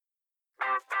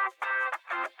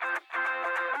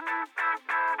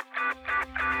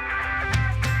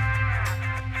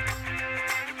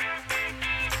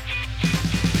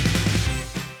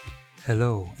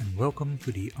Hello and welcome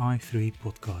to the i3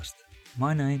 podcast.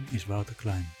 My name is Wouter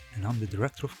Klein and I'm the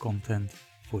Director of Content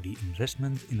for the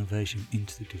Investment Innovation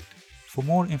Institute. For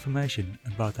more information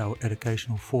about our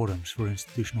educational forums for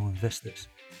institutional investors,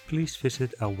 please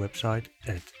visit our website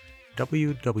at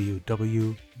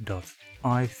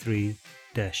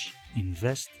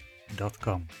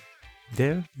www.i3-invest.com.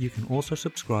 There you can also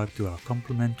subscribe to our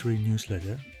complementary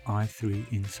newsletter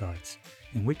i3 Insights,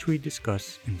 in which we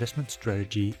discuss investment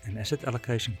strategy and asset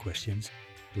allocation questions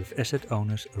with asset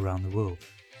owners around the world.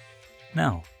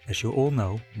 Now, as you all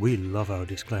know, we love our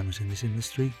disclaimers in this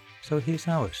industry, so here's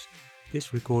ours.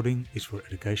 This recording is for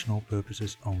educational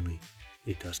purposes only.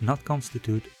 It does not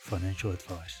constitute financial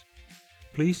advice.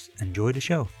 Please enjoy the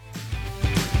show.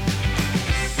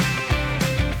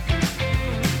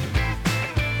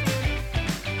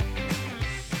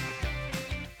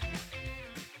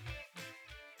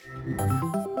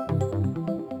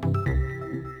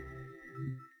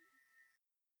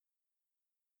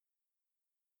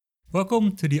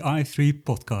 Welcome to the i3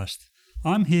 podcast.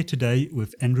 I'm here today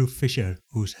with Andrew Fisher,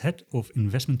 who's Head of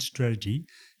Investment Strategy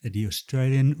at the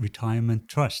Australian Retirement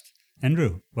Trust.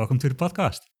 Andrew, welcome to the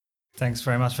podcast. Thanks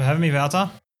very much for having me,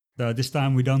 Wouter. This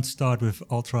time we don't start with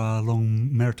ultra-long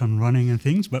marathon running and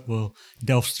things, but we'll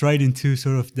delve straight into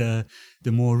sort of the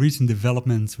more recent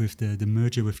developments with the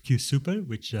merger with QSuper,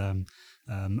 which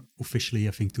officially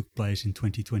I think took place in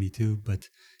 2022, but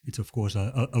it's of course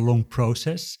a long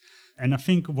process. And I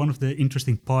think one of the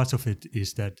interesting parts of it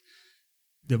is that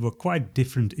there were quite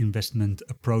different investment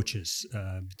approaches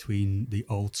between the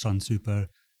old SunSuper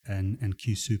and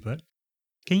QSuper.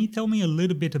 Can you tell me a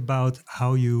little bit about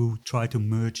how you try to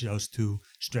merge those two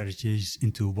strategies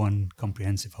into one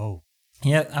comprehensive whole?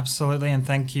 Yeah, absolutely. And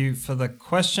thank you for the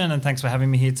question. And thanks for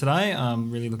having me here today. I'm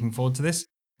really looking forward to this.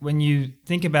 When you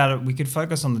think about it, we could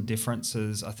focus on the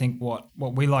differences. I think what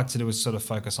we like to do is sort of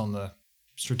focus on the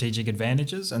strategic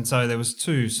advantages. And so there was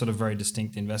two sort of very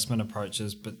distinct investment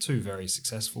approaches, but two very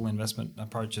successful investment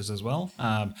approaches as well.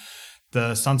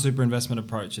 The SunSuper investment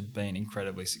approach had been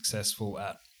incredibly successful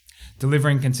at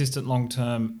delivering consistent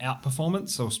long-term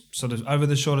outperformance, or sort of over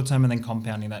the shorter term, and then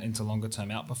compounding that into longer-term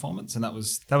outperformance. And that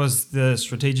was the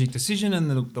strategic decision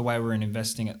and the way we're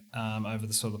investing it over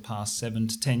the sort of the past 7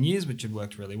 to 10 years, which had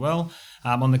worked really well.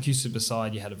 On the QSuper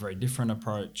side, you had a very different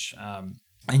approach, and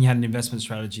you had an investment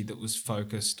strategy that was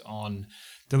focused on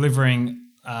delivering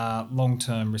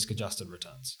long-term risk-adjusted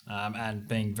returns and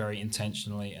being very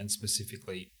intentionally and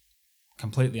specifically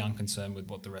completely unconcerned with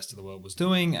what the rest of the world was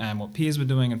doing and what peers were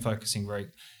doing, and focusing very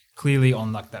clearly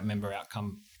on like that member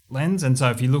outcome lens. And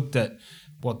so if you looked at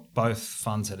what both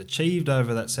funds had achieved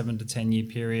over that 7 to 10 year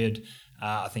period,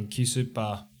 I think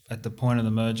QSuper at the point of the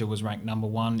merger was ranked number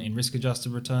one in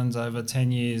risk-adjusted returns over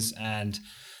 10 years, and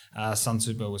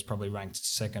SunSuper was probably ranked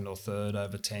second or third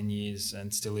over 10 years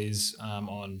and still is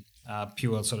on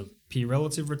pure sort of peer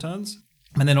relative returns.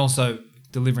 And then also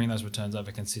delivering those returns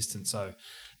over consistent, so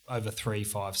over 3,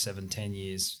 5, 7, 10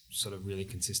 years, sort of really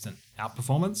consistent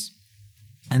outperformance.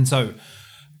 And so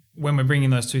when we're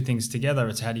bringing those two things together,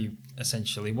 it's how do you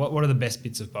essentially, what are the best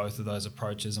bits of both of those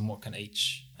approaches, and what can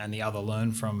each and the other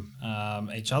learn from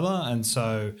each other? And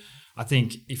so I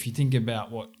think if you think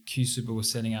about what QSuper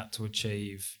was setting out to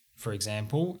achieve, for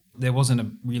example, there wasn't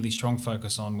a really strong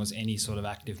focus on was any sort of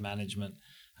active management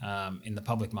in the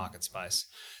public market space.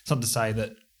 It's not to say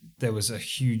that there was a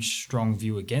huge, strong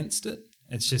view against it.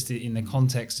 It's just in the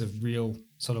context of real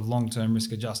sort of long-term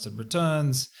risk-adjusted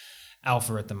returns,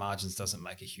 alpha at the margins doesn't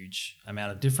make a huge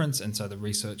amount of difference. And so the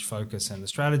research focus and the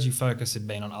strategy focus had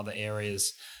been on other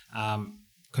areas.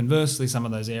 Conversely, some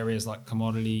of those areas like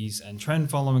commodities and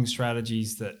trend-following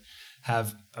strategies that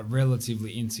have a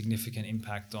relatively insignificant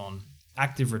impact on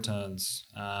active returns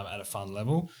at a fund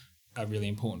level are really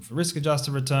important for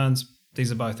risk-adjusted returns. These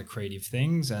are both accretive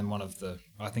things, and one of the,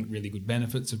 I think, really good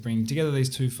benefits of bringing together these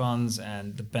two funds,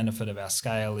 and the benefit of our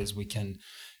scale, is we can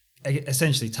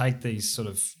essentially take these sort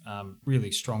of really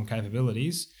strong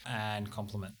capabilities and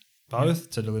complement both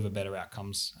to deliver better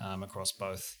outcomes across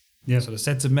both sort of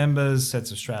sets of members,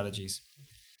 sets of strategies.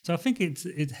 So I think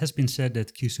it has been said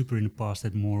that QSuper in the past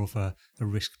had more of a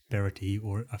risk parity,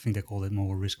 or I think they call it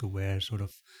more risk-aware sort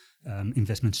of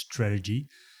investment strategy.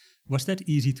 Was that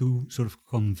easy to sort of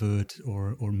convert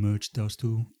or merge those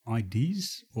two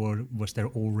ideas, or was there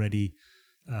already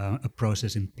a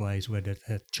process in place where that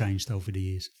had changed over the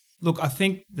years? Look, I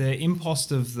think the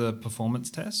impost of the performance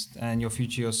test and Your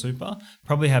Future, Your Super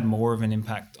probably had more of an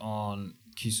impact on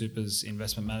QSuper's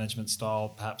investment management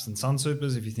style perhaps than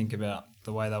SunSuper's, if you think about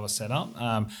the way they were set up.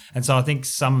 And so I think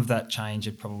some of that change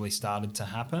had probably started to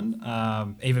happen,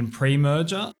 even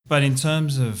pre-merger. But in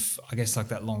terms of, I guess, like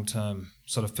that long-term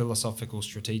sort of philosophical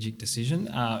strategic decision,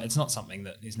 it's not something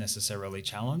that is necessarily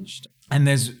challenged. And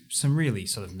there's some really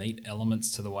sort of neat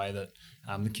elements to the way that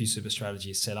the QSuper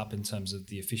strategy is set up in terms of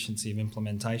the efficiency of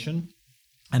implementation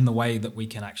and the way that we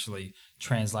can actually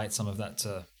translate some of that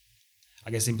to,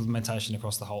 I guess, implementation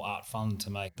across the whole art fund to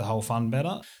make the whole fund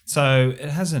better. So it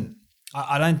hasn't,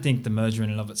 I don't think the merger in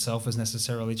and of itself has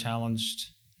necessarily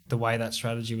challenged the way that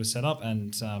strategy was set up.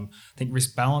 And I think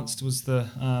risk balanced was the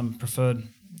preferred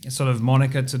sort of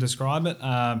moniker to describe it.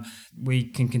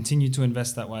 We can continue to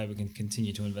invest that way. We can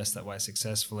continue to invest that way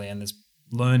successfully. And there's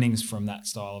learnings from that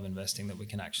style of investing that we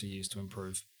can actually use to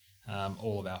improve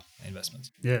all of our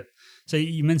investments. Yeah. So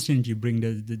you mentioned you bring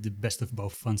the best of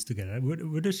both funds together.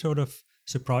 Were there sort of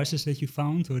surprises that you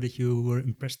found or that you were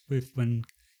impressed with when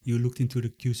you looked into the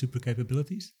QSuper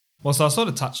capabilities? Well, so I sort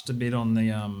of touched a bit on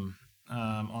the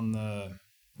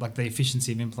like the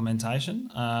efficiency of implementation,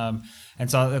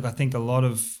 and so look, I think a lot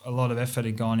of effort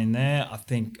had gone in there. I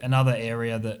think another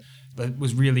area that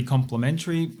was really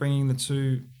complementary, bringing the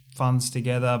two funds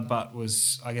together, but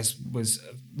was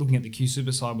looking at the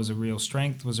QSuper side was a real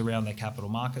strength, was around their capital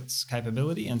markets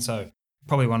capability. And so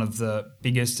probably one of the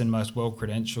biggest and most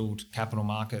well-credentialed capital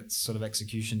markets sort of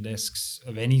execution desks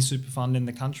of any super fund in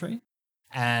the country.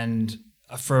 And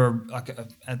for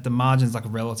at the margins, like a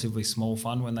relatively small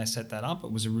fund when they set that up,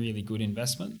 it was a really good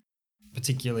investment,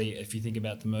 particularly if you think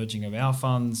about the merging of our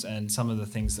funds and some of the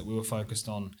things that we were focused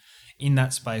on in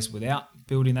that space without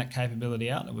building that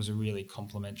capability out. It was a really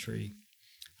complementary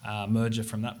merger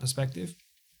from that perspective.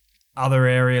 Other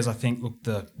areas, I think, look,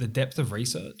 the depth of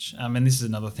research. And this is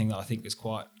another thing that I think is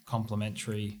quite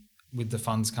complementary with the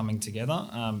funds coming together.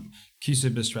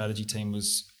 QSuper's strategy team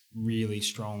was really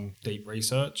strong, deep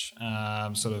research,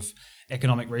 sort of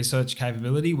economic research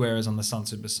capability, whereas on the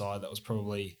SunSuper side, that was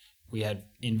probably, we had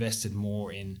invested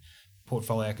more in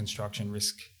portfolio construction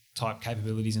risk type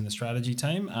capabilities in the strategy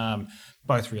team.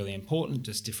 Both really important,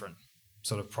 just different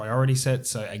sort of priority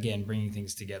sets. So again, bringing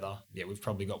things together, we've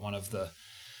probably got one of the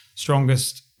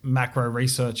strongest macro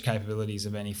research capabilities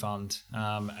of any fund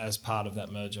as part of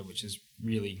that merger, which is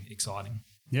really exciting.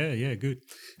 Yeah, good.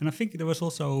 And I think there was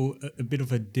also a bit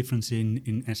of a difference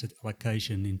in asset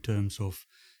allocation in terms of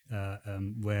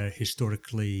where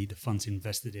historically the funds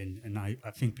invested in. And I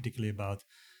think particularly about,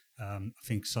 I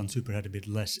think SunSuper had a bit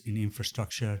less in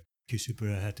infrastructure,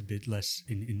 QSuper had a bit less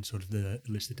in sort of the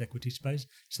listed equity space.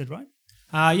 Is that right?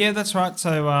 Yeah, that's right.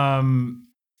 So,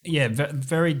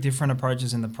 very different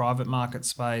approaches in the private market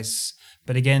space.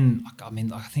 But again, I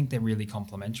mean, I think they're really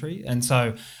complementary. And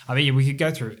so, I mean, we could go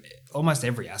through almost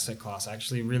every asset class,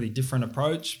 actually, a really different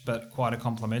approach, but quite a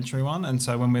complementary one. And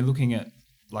so when we're looking at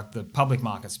like the public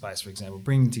market space, for example,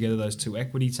 bringing together those two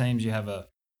equity teams, you have a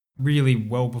really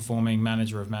well-performing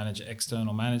manager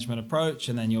external management approach.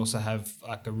 And then you also have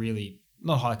like a really,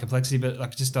 not high complexity, but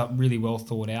like just a really well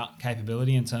thought out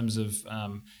capability in terms of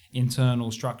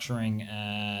internal structuring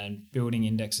and building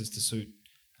indexes to suit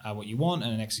what you want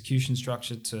and an execution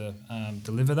structure to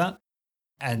deliver that.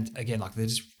 And again, like they're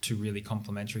just two really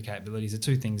complementary capabilities. They're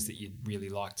two things that you'd really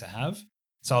like to have.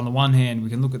 So on the one hand, we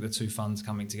can look at the two funds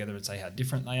coming together and say how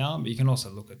different they are, but you can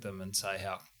also look at them and say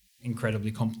how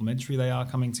incredibly complementary they are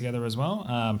coming together as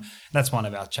well. That's one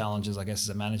of our challenges, I guess, as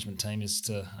a management team, is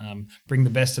to bring the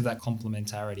best of that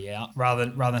complementarity out rather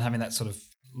than having that sort of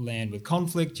land with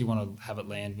conflict. You want to have it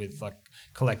land with like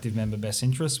collective member best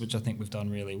interests, which I think we've done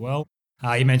really well.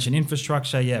 You mentioned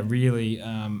infrastructure. Yeah,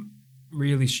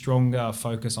 really stronger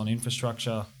focus on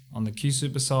infrastructure on the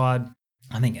QSuper side.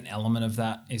 I think an element of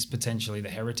that is potentially the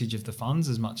heritage of the funds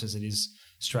as much as it is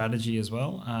strategy as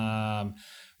well.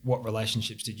 What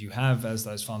relationships did you have as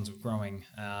those funds were growing?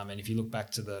 And if you look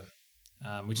back to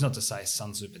which is not to say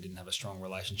SunSuper didn't have a strong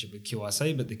relationship with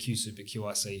QIC, but the QSuper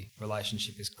QIC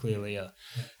relationship is clearly a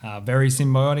very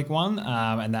symbiotic one.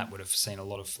 And that would have seen a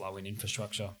lot of flow in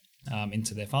infrastructure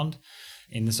into their fund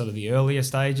in the sort of the earlier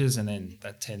stages. And then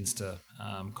that tends to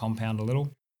compound a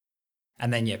little.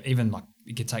 And then, even like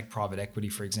you could take private equity,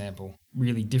 for example,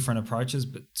 really different approaches,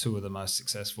 but two of the most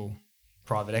successful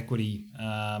private equity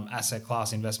asset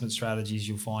class investment strategies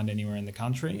you'll find anywhere in the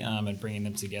country, and bringing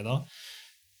them together.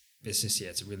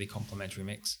 It's a really complementary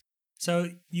mix. So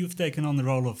you've taken on the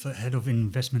role of head of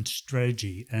investment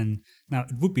strategy, and now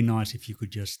it would be nice if you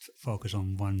could just focus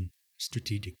on one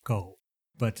strategic goal.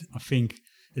 But I think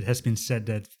it has been said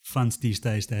that funds these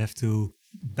days, they have to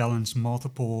balance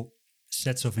multiple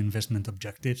sets of investment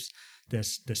objectives.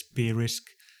 There's peer risk,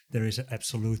 there is an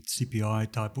absolute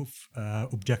CPI type of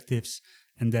objectives.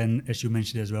 And then, as you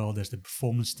mentioned as well, there's the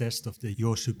performance test of the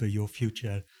Your Super, Your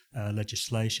Future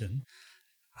legislation.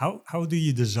 How do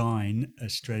you design a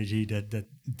strategy that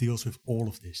deals with all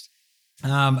of this?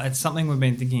 It's something we've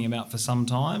been thinking about for some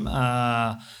time.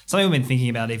 Something we've been thinking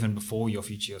about even before Your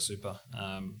Future, Your Super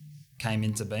came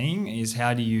into being is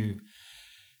how do you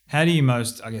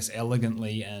most, I guess,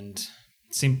 elegantly and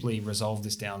simply resolve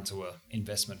this down to an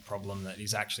investment problem that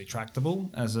is actually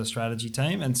tractable as a strategy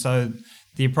team. And so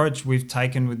the approach we've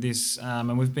taken with this,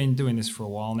 and we've been doing this for a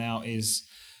while now, is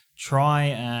try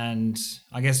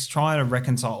to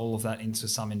reconcile all of that into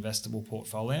some investable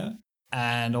portfolio,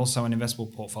 and also an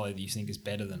investable portfolio that you think is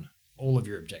better than all of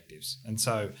your objectives. And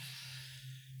so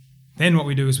then what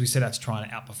we do is we set out to try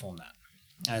and outperform that.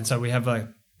 And so we have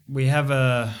a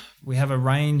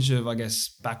range of, I guess,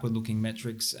 backward-looking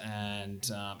metrics and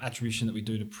attribution that we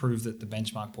do to prove that the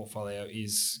benchmark portfolio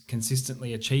is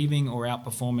consistently achieving or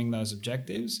outperforming those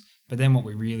objectives. But then what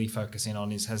we really focus in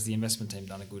on is, has the investment team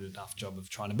done a good enough job of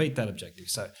trying to beat that objective?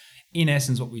 So in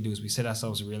essence, what we do is we set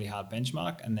ourselves a really hard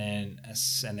benchmark and then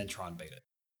try and beat it.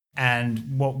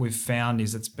 And what we've found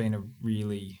is it's been a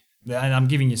really, and I'm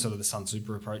giving you sort of the Sun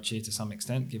Super approach here to some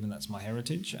extent, given that's my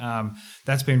heritage.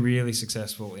 That's been really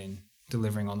successful in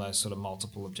delivering on those sort of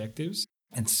multiple objectives.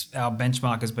 And our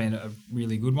benchmark has been a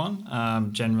really good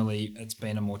one. Generally, it's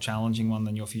been a more challenging one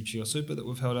than Your Future, Your Super that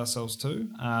we've held ourselves to.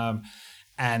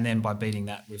 And then by beating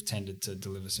that, we've tended to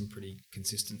deliver some pretty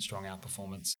consistent, strong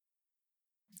outperformance.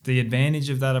 The advantage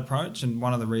of that approach, and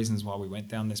one of the reasons why we went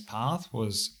down this path,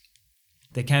 was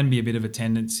there can be a bit of a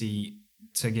tendency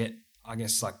to get, I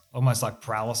guess, like almost like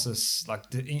paralysis,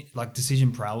 like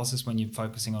decision paralysis when you're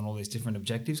focusing on all these different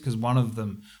objectives, because one of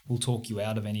them will talk you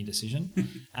out of any decision.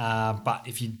 But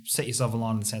if you set yourself a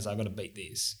line that says, I've got to beat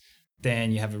this,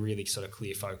 then you have a really sort of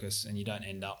clear focus and you don't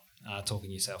end up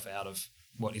talking yourself out of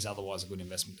what is otherwise a good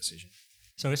investment decision.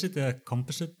 So is it a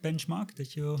composite benchmark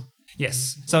that you're...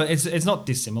 Yes. So it's not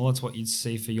dissimilar to what you'd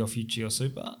see for Your Future, Your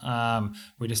Super.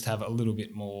 We just have a little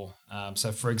bit more.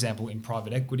 So for example, in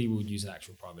private equity, we would use an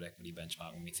actual private equity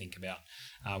benchmark when we think about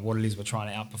what it is we're trying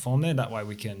to outperform there. That way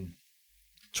we can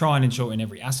try and ensure in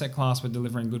every asset class we're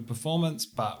delivering good performance,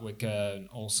 but we can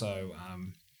also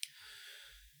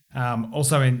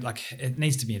it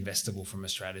needs to be investable from a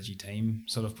strategy team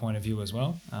sort of point of view as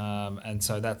well. And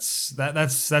so that's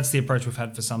the approach we've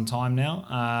had for some time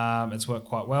now. It's worked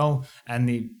quite well. And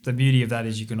the beauty of that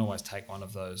is you can always take one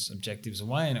of those objectives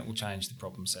away and it will change the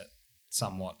problem set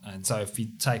somewhat. And so if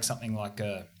you take something like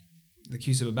the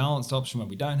QSuper balanced option where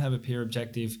we don't have a peer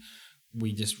objective,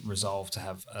 we just resolve to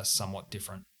have a somewhat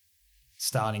different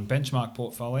starting benchmark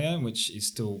portfolio, which is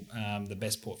still the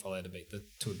best portfolio to beat the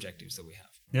two objectives that we have.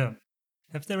 Yeah.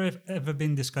 Have there ever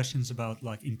been discussions about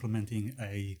like implementing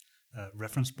a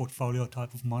reference portfolio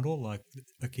type of model, like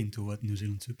akin to what New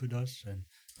Zealand Super does?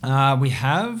 And we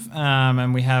have,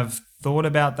 and we have thought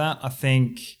about that. I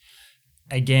think,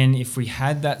 again, if we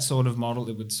had that sort of model,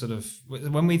 it would sort of,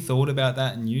 when we thought about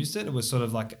that and used it, it was sort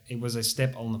of like, it was a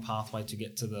step on the pathway to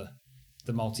get to the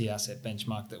multi-asset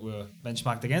benchmark that we're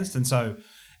benchmarked against. And so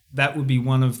that would be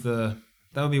one of the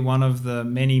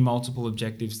many multiple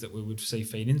objectives that we would see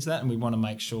feed into that. And we want to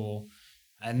make sure,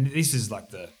 and this is like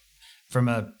from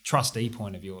a trustee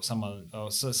point of view or someone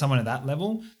at that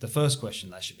level, the first question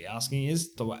they should be asking is,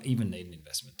 do I even need an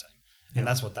investment team? Yeah. And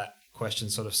that's what that question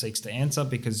sort of seeks to answer,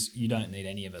 because you don't need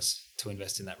any of us to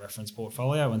invest in that reference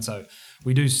portfolio. And so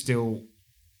we do still,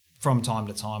 from time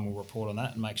to time, we'll report on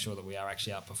that and make sure that we are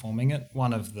actually outperforming it.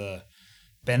 One of the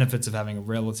benefits of having a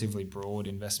relatively broad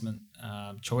investment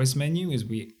choice menu is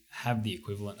we have the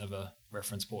equivalent of a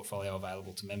reference portfolio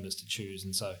available to members to choose.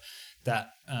 And so that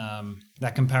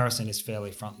comparison is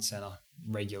fairly front and center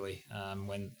regularly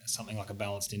when something like a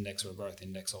balanced index or a growth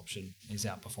index option is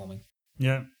outperforming.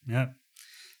 Yeah.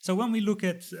 So when we look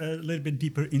at a little bit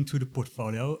deeper into the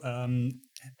portfolio,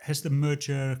 has the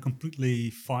merger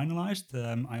completely finalized?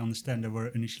 I understand there were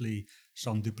initially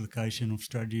some duplication of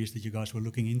strategies that you guys were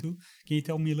looking into. Can you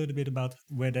tell me a little bit about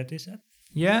where that is at?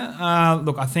 Yeah,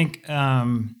 look, I think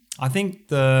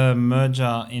the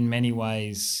merger in many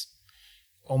ways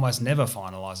almost never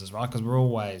finalizes, right? Because we're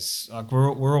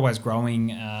always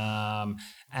growing,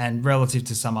 and relative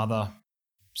to some other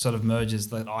sort of mergers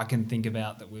that I can think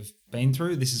about that we've been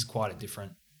through, this is quite a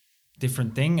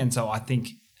different thing. And so I think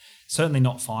certainly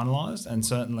not finalized, and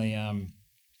certainly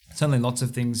lots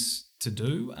of things to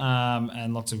do,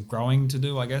 and lots of growing to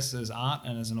do, I guess, as art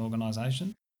and as an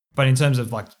organization. But in terms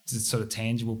of like sort of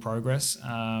tangible progress,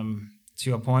 to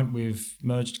your point, we've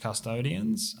merged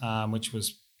custodians, which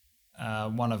was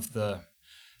one of the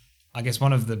I guess,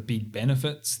 one of the big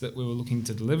benefits that we were looking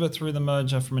to deliver through the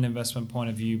merger from an investment point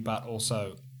of view, but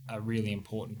also a really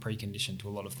important precondition to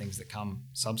a lot of things that come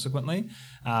subsequently.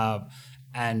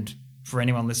 And for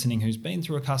anyone listening who's been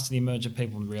through a custody merger,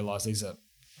 people realise these are,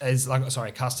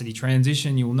 custody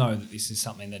transition, you'll know that this is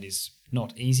something that is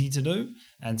not easy to do.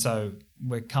 And so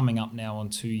we're coming up now on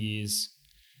 2 years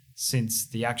since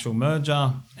the actual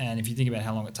merger. And if you think about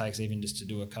how long it takes even just to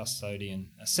do a custodian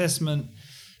assessment,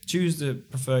 choose the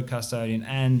preferred custodian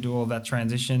and do all that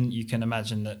transition, you can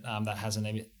imagine that that hasn't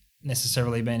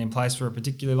necessarily been in place for a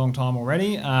particularly long time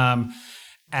already.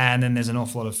 And then there's an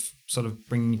awful lot of sort of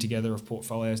bringing together of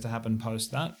portfolios to happen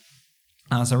post that.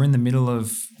 So we're in the middle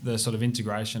of the sort of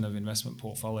integration of investment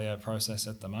portfolio process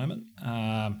at the moment.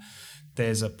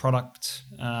 There's a product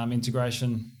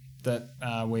integration that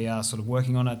we are sort of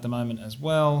working on at the moment as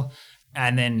well.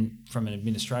 And then from an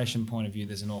administration point of view,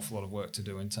 there's an awful lot of work to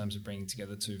do in terms of bringing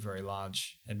together two very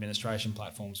large administration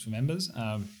platforms for members.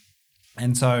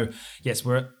 And so, yes,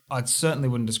 I certainly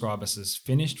wouldn't describe us as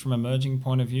finished from a merging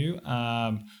point of view.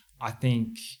 I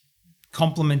think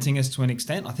complementing us to an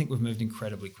extent, I think we've moved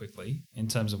incredibly quickly in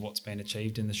terms of what's been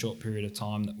achieved in the short period of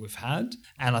time that we've had.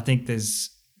 And I think there's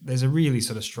a really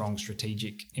sort of strong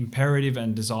strategic imperative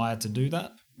and desire to do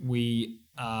that. We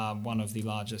are one of the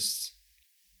largest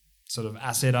sort of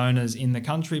asset owners in the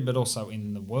country, but also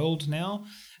in the world now.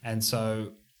 And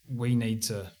so we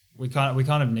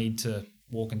kind of need to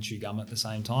walk and chew gum at the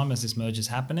same time as this merger is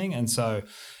happening. And so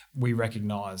we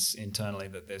recognise internally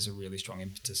that there's a really strong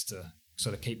impetus to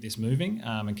sort of keep this moving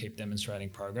and keep demonstrating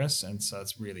progress. And so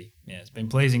it's really, it's been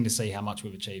pleasing to see how much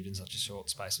we've achieved in such a short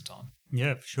space of time.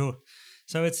 Yeah, for sure.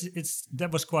 So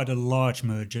that was quite a large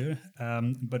merger,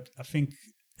 but I think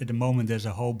at the moment there's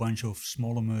a whole bunch of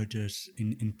smaller mergers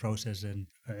in process and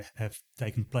have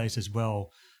taken place as well.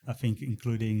 I think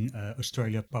including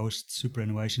Australia Post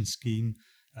Superannuation Scheme,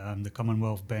 the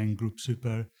Commonwealth Bank Group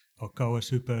Super or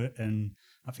QSuper, and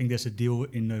I think there's a deal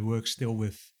in the works still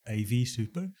with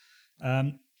YFYS.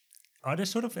 Are there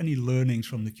sort of any learnings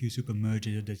from the QSuper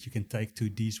merger that you can take to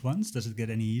these ones? Does it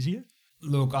get any easier?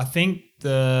 Look, I think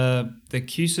the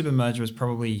QSuper merger is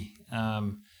probably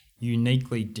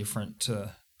uniquely different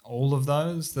to all of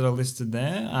those that are listed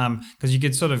there, because you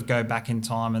could sort of go back in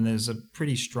time and there's a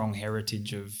pretty strong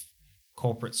heritage of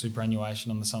corporate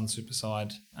superannuation on the Sunsuper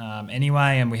side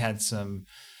anyway, and we had some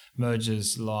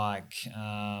mergers like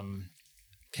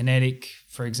Kinetic,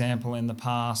 for example, in the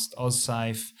past,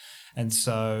 AusSafe, and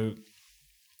so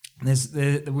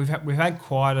we've had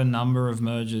quite a number of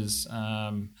mergers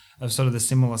of sort of the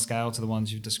similar scale to the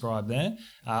ones you've described there.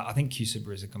 I think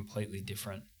QSuper is a completely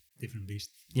different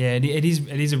beast. Yeah, it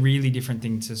is a really different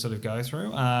thing to sort of go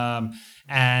through.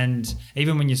 And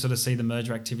even when you sort of see the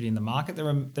merger activity in the market,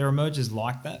 there are mergers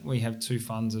like that. We have two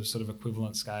funds of sort of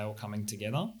equivalent scale coming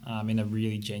together in a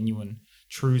really genuine,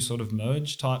 true sort of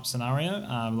merge type scenario.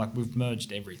 Like we've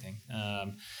merged everything.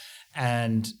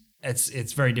 And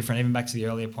it's very different, even back to the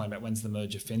earlier point about when's the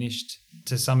merger finished.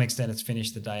 To some extent, it's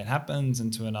finished the day it happens,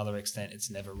 and to another extent,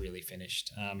 it's never really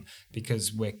finished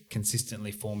because we're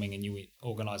consistently forming a new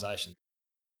organisation.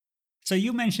 So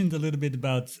you mentioned a little bit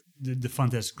about the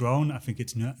fund has grown. I think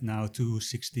it's now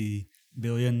 260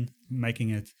 billion,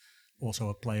 making it also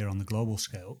a player on the global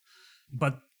scale.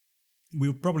 But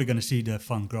we're probably going to see the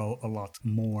fund grow a lot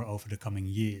more over the coming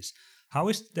years. How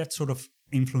is that sort of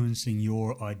influencing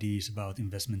your ideas about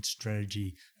investment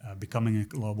strategy, becoming a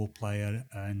global player,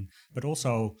 but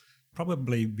also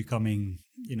probably becoming,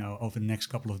 over the next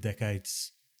couple of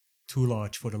decades, too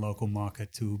large for the local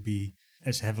market to be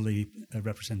as heavily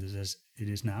represented as it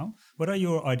is now? What are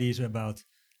your ideas about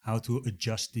how to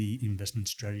adjust the investment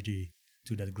strategy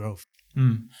to that growth?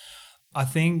 I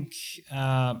think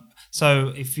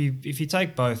so. If you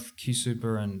take both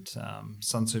QSuper and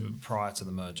Sunsuper prior to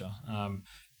the merger,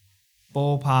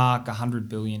 ballpark 100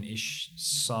 billion-ish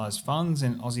size funds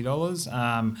in Aussie dollars,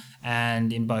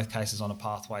 and in both cases on a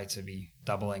pathway to be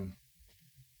doubling.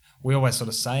 We always sort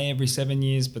of say every 7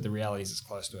 years, but the reality is it's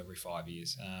close to every 5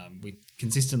 years. We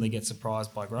consistently get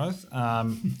surprised by growth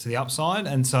to the upside.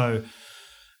 And so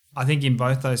I think in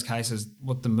both those cases,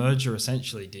 what the merger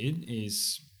essentially did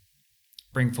is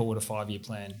bring forward a 5-year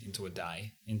plan into a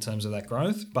day in terms of that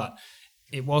growth. But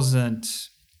it wasn't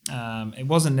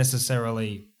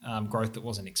necessarily growth that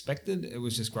wasn't expected. It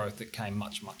was just growth that came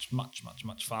much, much, much, much,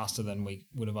 much faster than we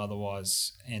would have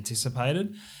otherwise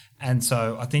anticipated. And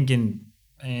so I think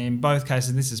in both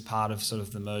cases, this is part of sort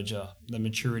of the merger, the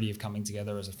maturity of coming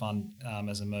together as a fund,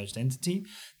 as a merged entity.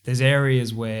 There's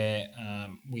areas where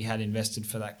we had invested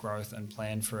for that growth and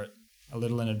planned for it a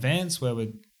little in advance, where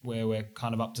we're where we're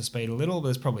kind of up to speed a little, but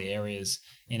there's probably areas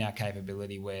in our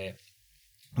capability where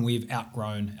we've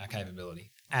outgrown our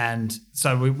capability. And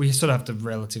so we sort of have to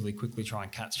relatively quickly try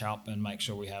and catch up and make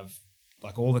sure we have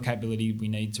like all the capability we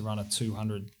need to run a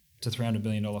 $200 to $300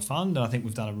 billion fund. And I think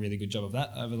we've done a really good job of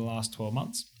that over the last 12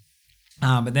 months.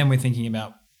 But then we're thinking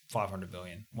about $500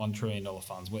 billion, $1 trillion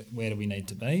funds. Where do we need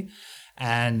to be?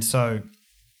 And so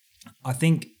I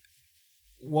think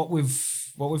what we've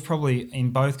probably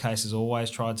in both cases always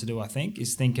tried to do, I think,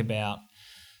 is think about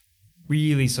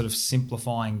really sort of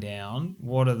simplifying down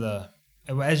what are the,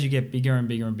 as you get bigger and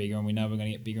bigger and bigger, and we know we're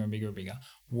going to get bigger and bigger and bigger,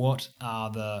 what are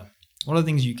the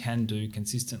things you can do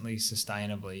consistently,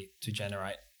 sustainably to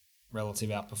generate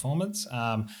relative outperformance,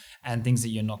 and things that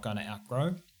you're not going to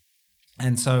outgrow.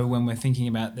 And so when we're thinking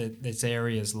about there's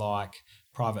areas like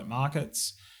private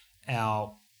markets,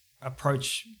 our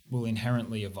approach will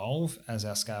inherently evolve as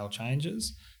our scale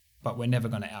changes, but we're never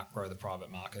going to outgrow the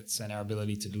private markets and our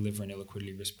ability to deliver an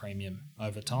illiquidity risk premium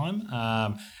over time.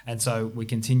 And so we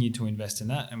continue to invest in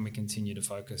that, and we continue to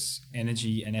focus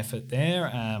energy and effort there.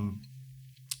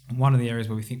 One of the areas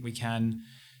where we think we can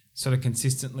sort of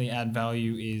consistently add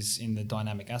value is in the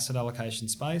dynamic asset allocation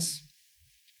space.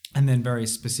 And then very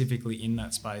specifically in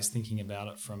that space, thinking about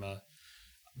it from a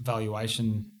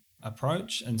valuation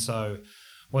approach. And so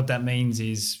what that means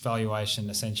is valuation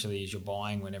essentially is you're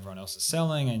buying when everyone else is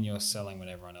selling, and you're selling when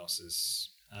everyone else is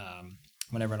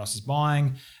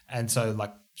buying. And so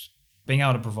like being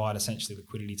able to provide essentially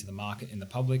liquidity to the market in the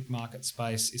public market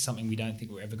space is something we don't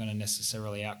think we're ever going to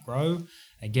necessarily outgrow.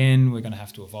 Again, we're going to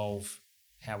have to evolve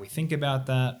how we think about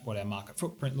that, what our market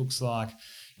footprint looks like.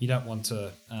 You don't want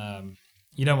to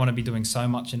be doing so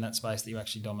much in that space that you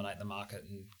actually dominate the market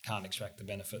and can't extract the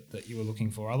benefit that you were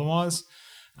looking for otherwise.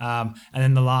 And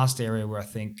then the last area where I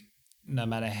think no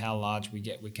matter how large we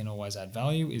get, we can always add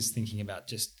value is thinking about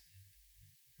just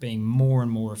being more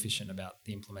and more efficient about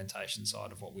the implementation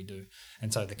side of what we do.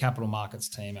 And so the capital markets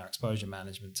team, our exposure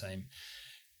management team,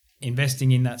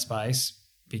 investing in that space,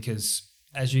 because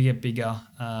as you get bigger,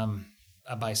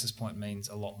 a basis point means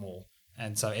a lot more.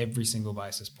 And so every single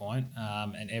basis point,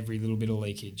 and every little bit of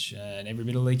leakage, and every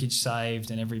bit of leakage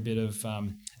saved, and every bit of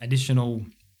additional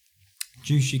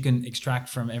juice you can extract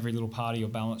from every little part of your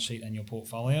balance sheet and your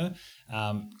portfolio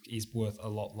is worth a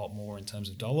lot more in terms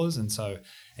of dollars. And so,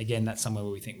 again, that's somewhere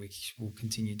where we think we will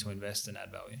continue to invest and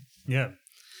add value. Yeah.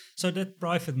 So that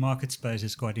private market space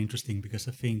is quite interesting, because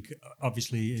I think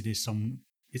obviously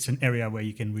it's an area where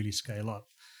you can really scale up.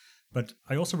 But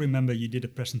I also remember you did a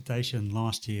presentation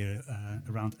last year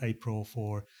around April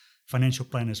for financial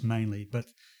planners mainly. But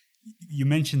you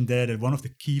mentioned there that one of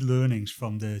the key learnings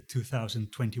from the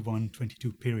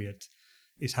 2021-22 period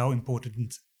is how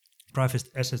important private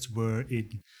assets were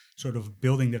in sort of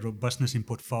building the robustness in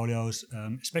portfolios,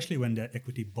 especially when the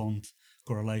equity bond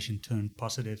correlation turned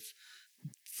positive.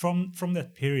 From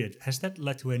that period, has that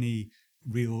led to any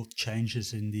real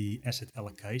changes in the asset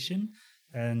allocation?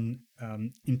 And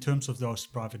in terms of those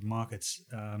private markets,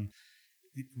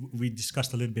 we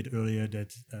discussed a little bit earlier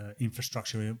that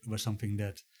infrastructure was something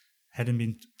that hadn't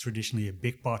been traditionally a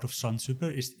big part of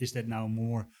QSuper. Is that now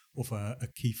more of a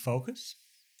key focus?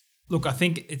 Look, I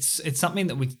think it's something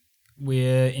that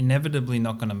we're inevitably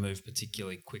not going to move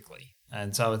particularly quickly,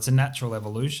 and so it's a natural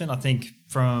evolution. I think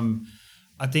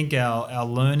our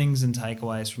learnings and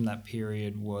takeaways from that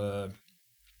period were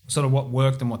sort of what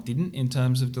worked and what didn't in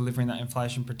terms of delivering that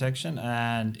inflation protection.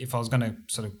 And if I was going to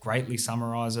sort of greatly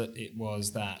summarize it, it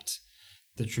was that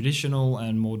the traditional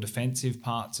and more defensive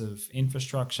parts of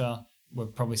infrastructure were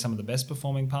probably some of the best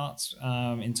performing parts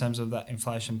in terms of that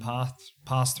inflation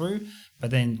pass through,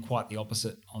 but then quite the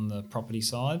opposite on the property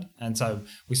side. And so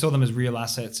we saw them as real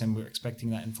assets, and we were expecting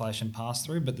that inflation pass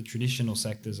through, but the traditional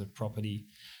sectors of property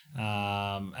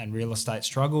and real estate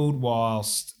struggled,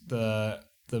 whilst the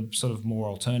sort of more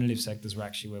alternative sectors were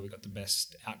actually where we got the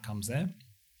best outcomes there.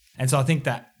 And so I think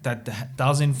that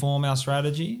does inform our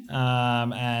strategy.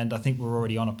 And I think we're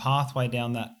already on a pathway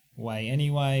down that way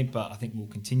anyway, but I think we'll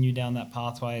continue down that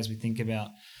pathway as we think about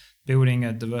building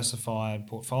a diversified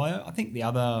portfolio. I think the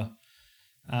other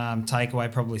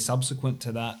takeaway probably subsequent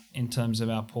to that in terms of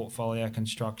our portfolio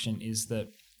construction is that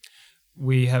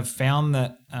we have found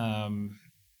that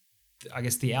I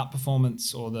guess the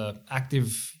outperformance or the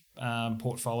active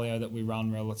portfolio that we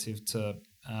run relative to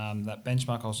that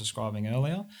benchmark I was describing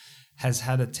earlier has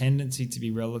had a tendency to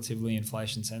be relatively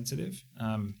inflation sensitive.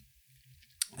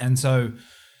 And so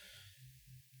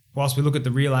whilst we look at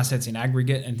the real assets in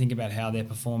aggregate and think about how they're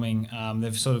performing,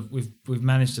 we've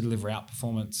managed to deliver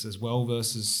outperformance as well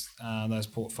versus those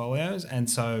portfolios. And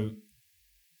so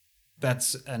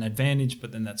that's an advantage,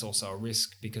 but then that's also a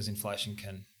risk because inflation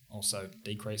can also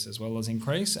decrease as well as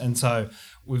increase. And so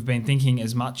we've been thinking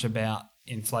as much about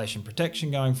inflation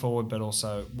protection going forward, but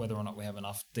also whether or not we have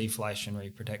enough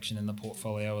deflationary protection in the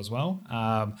portfolio as well.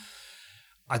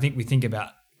 I think we think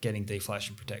about getting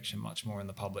deflation protection much more in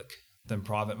the public than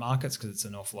private markets because it's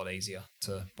an awful lot easier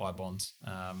to buy bonds.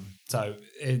 So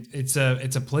it's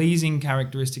a pleasing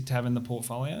characteristic to have in the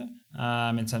portfolio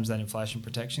in terms of that inflation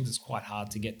protection, because it's quite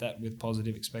hard to get that with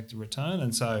positive expected return.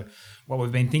 And so what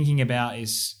we've been thinking about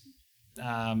is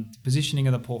positioning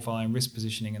of the portfolio and risk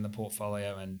positioning in the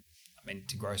portfolio. And I mean,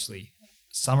 to grossly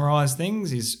summarize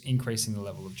things, is increasing the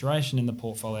level of duration in the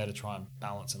portfolio to try and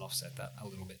balance and offset that a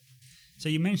little bit. So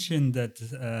you mentioned that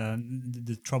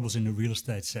the troubles in the real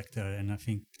estate sector, and I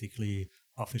think particularly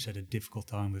office had a difficult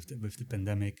time with the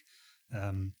pandemic,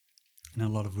 and a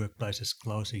lot of workplaces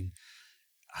closing.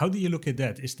 How do you look at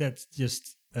that? Is that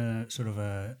just sort of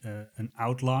an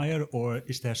outlier, or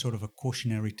is there sort of a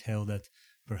cautionary tale that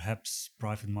perhaps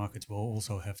private markets will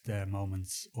also have their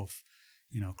moments of,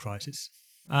 crisis?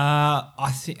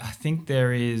 I think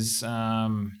there is.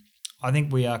 I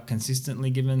think we are consistently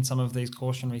given some of these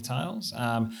cautionary tales,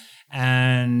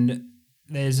 and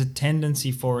there's a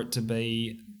tendency for it to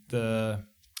be the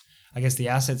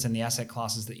assets and the asset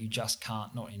classes that you just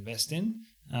can't not invest in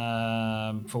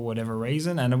for whatever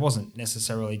reason. And it wasn't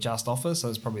necessarily just office, so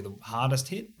it's probably the hardest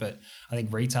hit, but I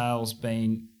think retail's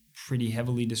been pretty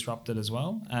heavily disrupted as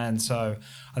well. And so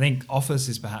I think office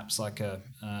is perhaps like a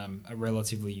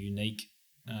relatively unique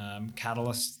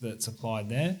catalyst that's applied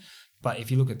there. But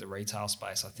if you look at the retail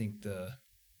space, I think the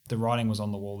writing was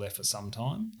on the wall there for some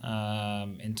time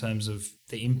in terms of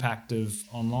the impact of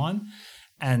online.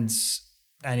 And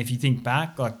if you think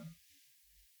back, like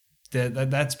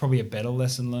that's probably a better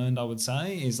lesson learned, I would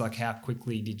say, is like how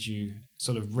quickly did you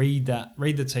sort of read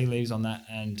the tea leaves on that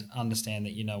and understand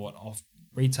that,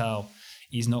 retail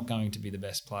is not going to be the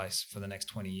best place for the next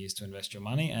 20 years to invest your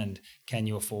money. And can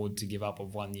you afford to give up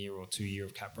of 1 year or 2 year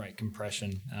of cap rate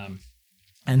compression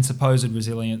and supposed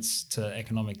resilience to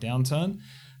economic downturn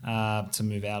to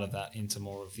move out of that into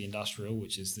more of the industrial,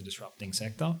 which is the disrupting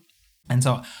sector. And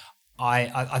so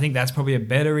I think that's probably a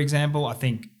better example. I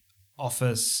think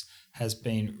office has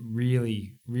been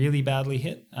really, really badly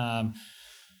hit.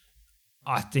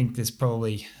 I think there's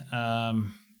probably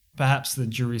perhaps the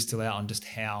jury's still out on just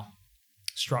how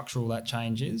structural that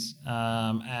change is,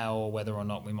 or whether or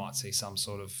not we might see some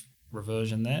sort of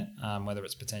reversion there, whether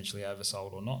it's potentially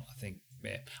oversold or not. I think,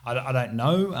 I don't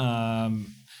know.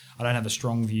 I don't have a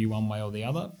strong view one way or the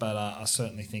other, but I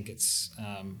certainly think it's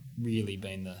really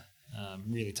been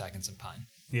really taken some pain.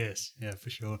 Yes, yeah, for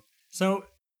sure. So,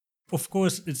 of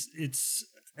course, it's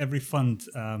every fund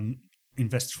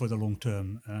invests for the long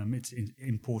term. It's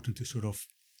important to sort of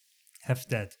have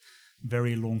that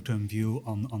very long-term view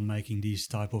on making these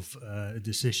type of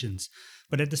decisions.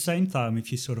 But at the same time,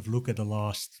 if you sort of look at the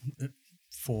last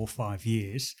 4 or 5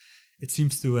 years, it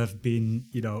seems to have been,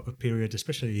 a period,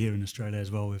 especially here in Australia as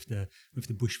well, with the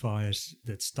bushfires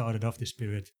that started off this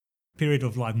period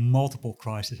of like multiple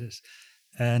crises.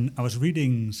 And I was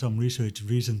reading some research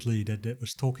recently that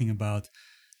was talking about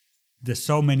there's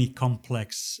so many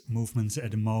complex movements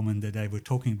at the moment that they were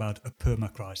talking about a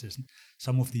perma-crisis.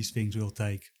 Some of these things will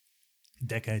take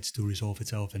decades to resolve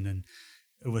itself, and then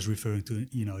it was referring to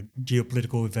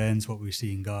geopolitical events, what we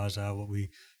see in Gaza, what we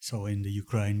saw in the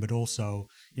Ukraine, but also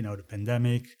the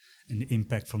pandemic and the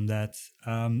impact from that.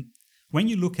 When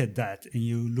you look at that and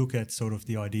you look at sort of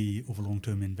the idea of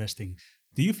long-term investing,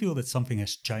 do you feel that something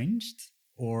has changed,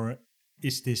 or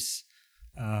is this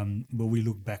will we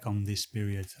look back on this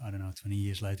period, I don't know, 20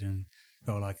 years later and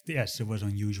go like, yes, it was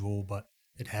unusual, but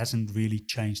it hasn't really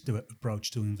changed the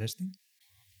approach to investing?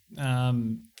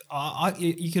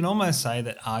 You can almost say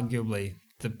that arguably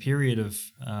the period of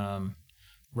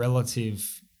relative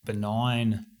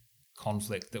benign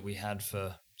conflict that we had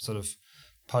for sort of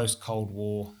post-Cold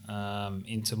War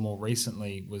into more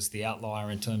recently was the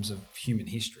outlier in terms of human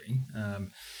history.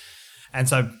 And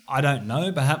so I don't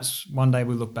know, perhaps one day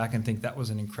we look back and think that was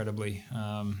an incredibly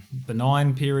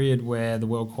benign period where the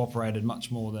world cooperated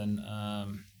much more than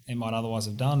it might otherwise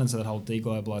have done. And so that whole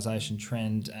deglobalization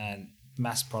trend and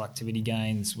mass productivity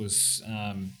gains was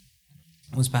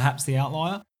perhaps the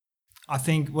outlier. I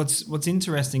think what's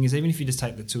interesting is even if you just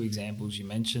take the two examples you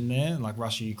mentioned there, like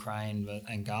Russia, Ukraine,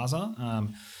 and Gaza,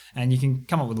 and you can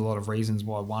come up with a lot of reasons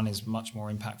why one is much more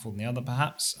impactful than the other,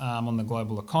 perhaps, on the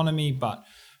global economy. But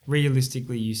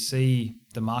realistically, you see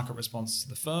the market response to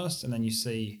the first, and then you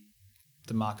see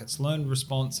the market's learned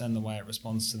response and the way it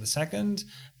responds to the second.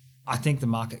 I think the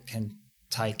market can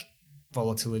take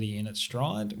volatility in its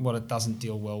stride. What it doesn't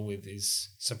deal well with is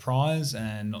surprise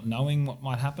and not knowing what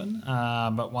might happen.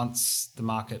 But once the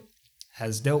market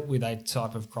has dealt with a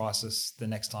type of crisis, the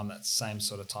next time that same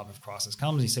sort of type of crisis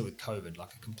comes, you see with COVID,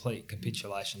 like a complete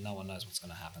capitulation, no one knows what's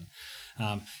going to happen.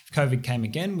 If COVID came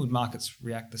again, would markets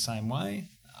react the same way?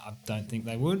 I don't think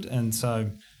they would. And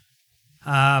so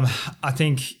I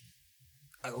think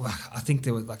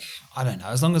there was I don't know,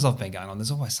 as long as I've been going on,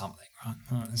 there's always something,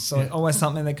 right? So always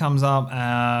something that comes up.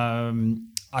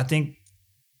 I think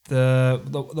the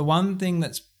one thing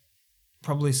that's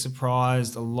probably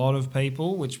surprised a lot of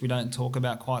people, which we don't talk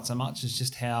about quite so much, is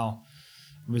just how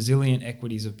resilient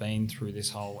equities have been through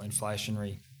this whole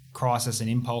inflationary crisis and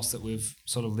impulse that we've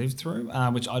sort of lived through,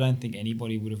 which I don't think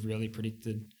anybody would have really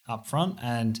predicted up front.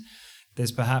 And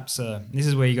there's perhaps this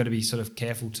is where you got to be sort of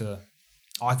careful to,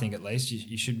 I think at least,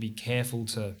 you should be careful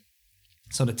to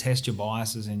sort of test your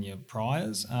biases and your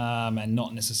priors and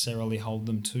not necessarily hold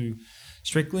them too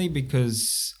strictly,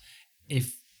 because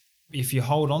if you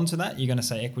hold on to that, you're going to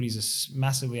say equities are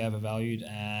massively overvalued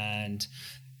and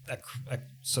a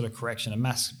sort of correction,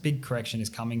 big correction is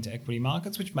coming to equity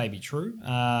markets, which may be true.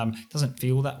 Doesn't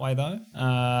feel that way though.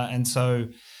 And so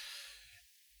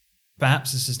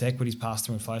perhaps it's just equities passed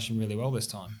through inflation really well this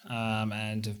time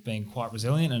and have been quite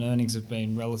resilient, and earnings have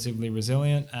been relatively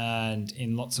resilient. And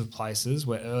in lots of places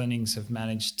where earnings have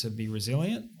managed to be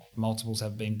resilient, multiples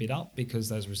have been bid up because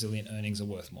those resilient earnings are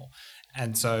worth more.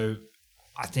 And so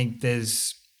I think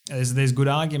there's good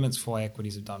arguments for why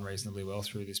equities have done reasonably well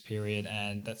through this period,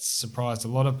 and that's surprised a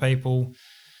lot of people.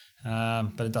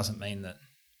 But it doesn't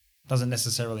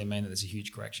necessarily mean that there's a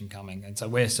huge correction coming. And so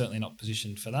we're certainly not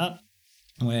positioned for that.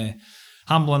 We're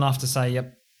humble enough to say,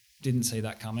 yep, didn't see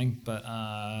that coming, but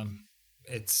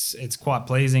it's quite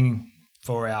pleasing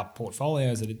for our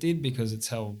portfolios that it did, because it's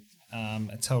held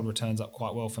returns up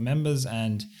quite well for members.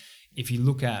 And if you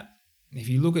look at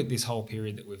this whole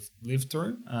period that we've lived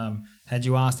through, had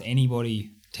you asked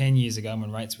anybody 10 years ago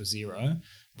when rates were zero,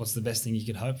 what's the best thing you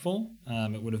could hope for?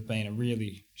 It would have been a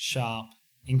really sharp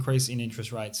increase in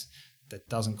interest rates that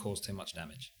doesn't cause too much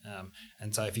damage.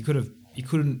 And so if you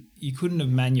couldn't have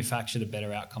manufactured a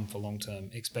better outcome for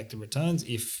long-term expected returns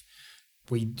if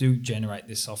we do generate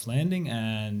this soft landing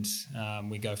and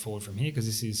we go forward from here, because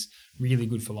this is really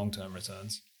good for long-term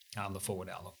returns, the forward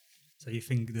outlook. So you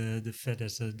think the Fed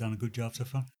has done a good job so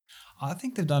far? I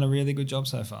think they've done a really good job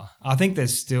so far. I think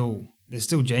there's still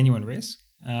genuine risk.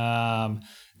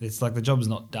 It's like the job is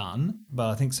not done,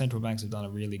 but I think central banks have done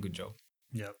a really good job.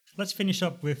 Yeah. Let's finish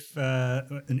up with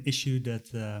an issue that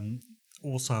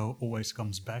also always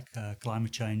comes back: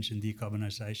 climate change and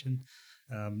decarbonisation.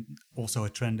 Also a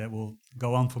trend that will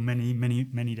go on for many, many,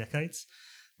 many decades.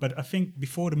 But I think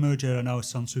before the merger, I know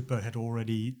QSuper had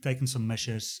already taken some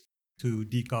measures to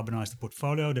decarbonize the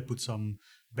portfolio. They put some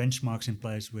benchmarks in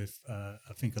place with,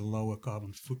 I think, a lower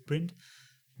carbon footprint.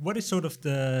 What is sort of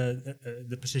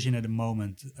the position at the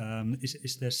moment?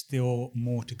 Is there still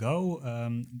more to go?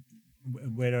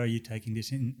 Where are you taking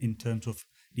this in terms of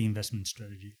the investment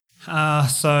strategy?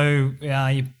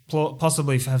 You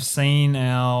possibly have seen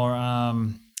our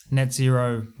net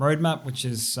zero roadmap, which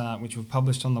we've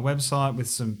published on the website with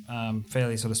some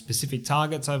fairly sort of specific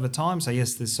targets over time. So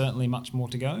yes, there's certainly much more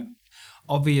to go.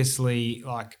 Obviously,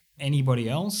 like anybody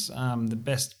else, the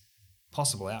best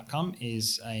possible outcome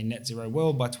is a net zero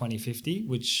world by 2050,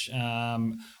 which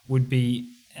would be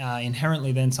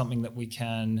inherently then something that we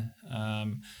can,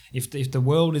 if the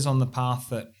world is on the path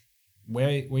that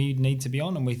we need to be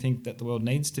on, and we think that the world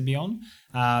needs to be on,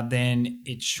 then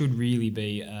it should really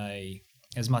be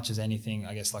as much as anything,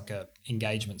 I guess, like a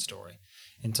engagement story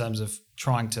in terms of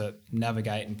trying to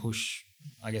navigate and push,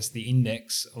 I guess, the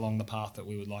index along the path that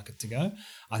we would like it to go.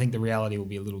 I think the reality will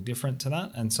be a little different to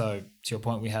that. And so to your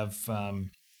point, we have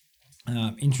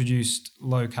introduced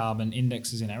low carbon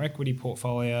indexes in our equity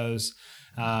portfolios.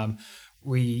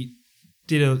 We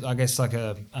did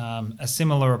a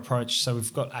similar approach. So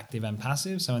we've got active and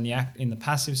passive. So in the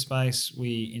passive space,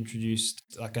 we introduced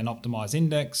like an optimized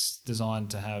index designed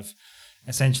to have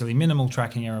essentially minimal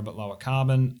tracking error but lower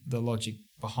carbon. The logic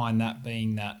behind that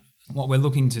being that what we're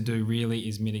looking to do really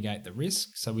is mitigate the risk.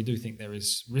 So we do think there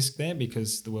is risk there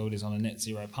because the world is on a net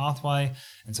zero pathway,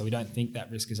 and so we don't think that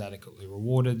risk is adequately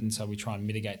rewarded, and so we try and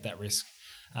mitigate that risk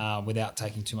without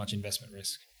taking too much investment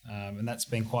risk. And that's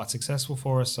been quite successful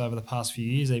for us over the past few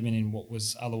years, even in what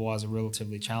was otherwise a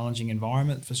relatively challenging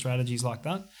environment for strategies like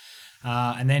that.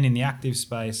 And then in the active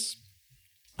space,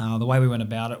 the way we went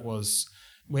about it was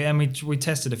we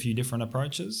tested a few different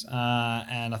approaches,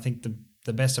 and I think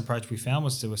the best approach we found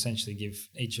was to essentially give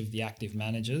each of the active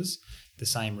managers the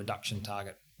same reduction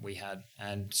target we had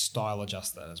and style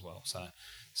adjust that as well. So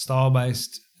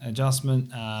style-based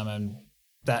adjustment, and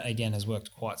that again has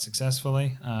worked quite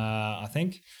successfully, I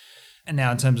think. And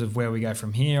now in terms of where we go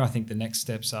from here, I think the next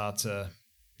steps are to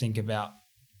think about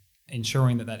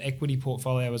ensuring that equity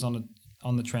portfolio is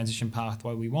on the transition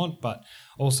pathway we want, but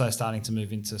also starting to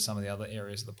move into some of the other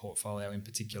areas of the portfolio, in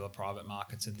particular private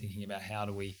markets, and thinking about how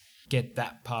do we get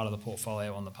that part of the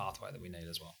portfolio on the pathway that we need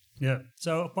as well. Yeah.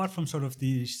 So apart from sort of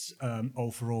these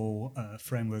overall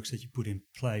frameworks that you put in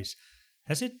place,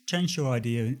 has it changed your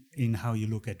idea in how you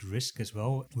look at risk as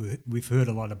well? We've heard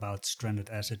a lot about stranded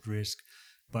asset risk,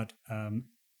 but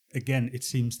again, it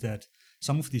seems that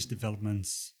some of these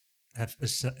developments have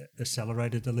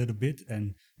accelerated a little bit,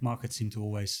 and markets seem to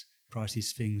always price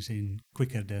these things in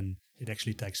quicker than it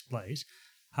actually takes place.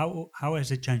 How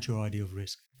has it changed your idea of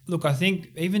risk? Look, I think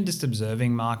even just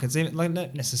observing markets, even, like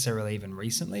not necessarily even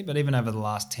recently, but even over the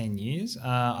last 10 years,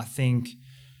 I think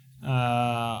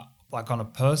like on a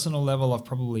personal level, I've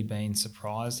probably been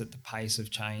surprised at the pace of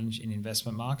change in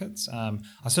investment markets.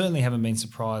 I certainly haven't been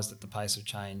surprised at the pace of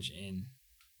change in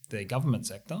the government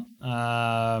sector,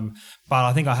 but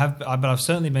I think I've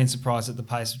certainly been surprised at the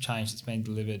pace of change that's been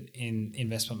delivered in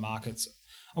investment markets.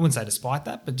 I wouldn't say despite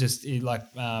that, but just and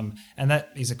that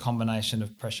is a combination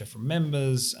of pressure from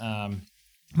members, and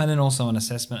then also an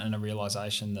assessment and a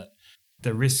realization that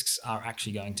the risks are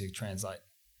actually going to translate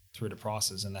through to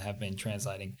prices, and they have been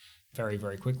translating very,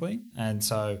 very quickly. And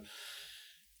so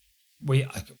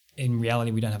in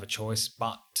reality, we don't have a choice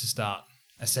but to start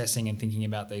assessing and thinking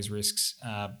about these risks.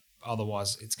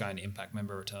 Otherwise, it's going to impact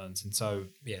member returns. And so,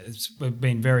 we've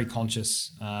been very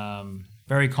conscious,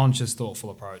 thoughtful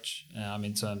approach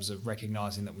in terms of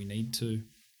recognizing that we need to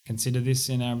consider this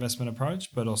in our investment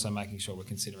approach, but also making sure we're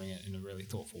considering it in a really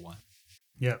thoughtful way.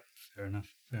 Yeah, fair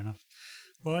enough.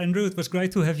 Well, Andrew, it was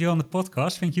great to have you on the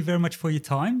podcast. Thank you very much for your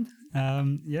time.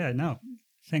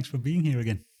 Thanks for being here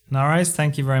again. No worries.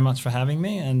 Thank you very much for having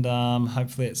me, and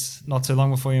hopefully it's not too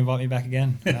long before you invite me back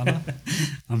again.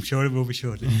 I'm sure it will be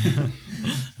shortly. All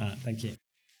right, thank you.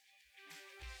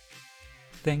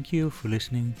 Thank you for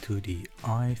listening to the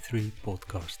i3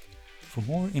 podcast. For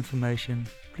more information,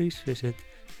 please visit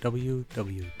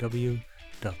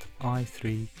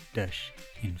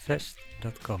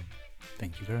www.i3-invest.com.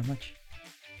 Thank you very much.